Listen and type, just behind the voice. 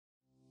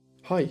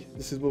Hi,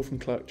 this is Will from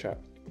Clerk Chat.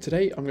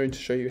 Today I'm going to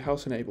show you how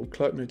to enable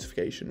Clerk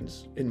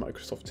notifications in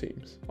Microsoft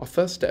Teams. Our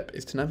first step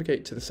is to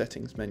navigate to the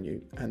Settings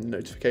menu and the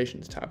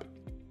Notifications tab.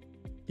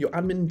 Your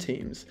admin in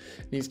Teams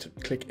needs to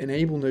click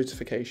Enable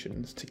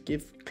Notifications to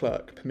give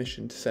Clerk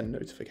permission to send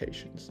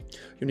notifications.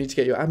 You'll need to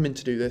get your admin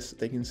to do this.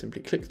 They can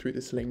simply click through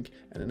this link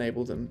and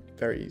enable them.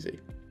 Very easy.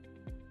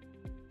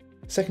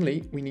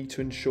 Secondly, we need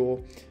to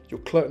ensure your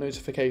Clerk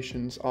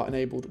notifications are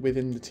enabled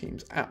within the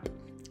Teams app.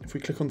 If we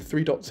click on the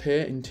three dots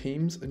here in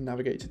Teams and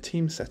navigate to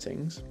Team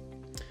Settings,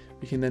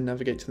 we can then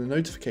navigate to the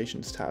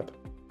Notifications tab,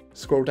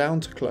 scroll down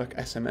to Clerk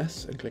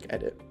SMS and click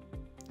Edit.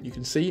 You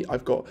can see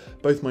I've got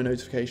both my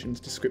notifications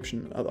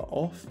description and other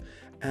off,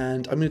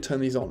 and I'm going to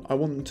turn these on. I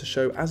want them to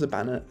show as a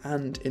banner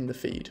and in the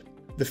feed.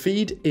 The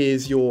feed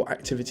is your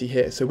activity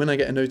here, so when I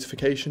get a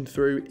notification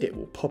through, it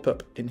will pop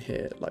up in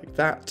here like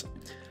that.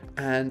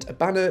 And a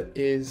banner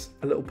is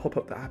a little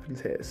pop-up that happens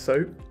here.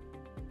 So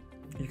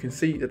you can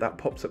see that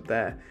pops up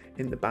there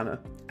in the banner,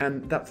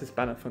 and that's this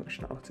banner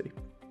functionality.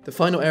 The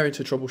final area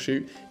to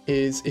troubleshoot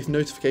is if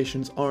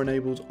notifications are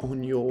enabled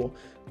on your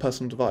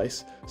personal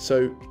device.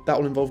 So that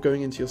will involve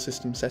going into your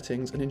system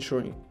settings and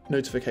ensuring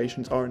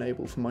notifications are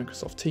enabled for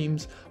Microsoft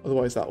Teams.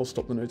 Otherwise that will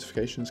stop the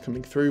notifications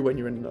coming through when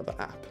you're in another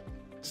app.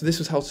 So this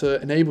was how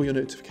to enable your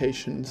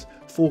notifications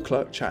for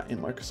Clerk Chat in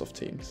Microsoft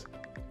Teams.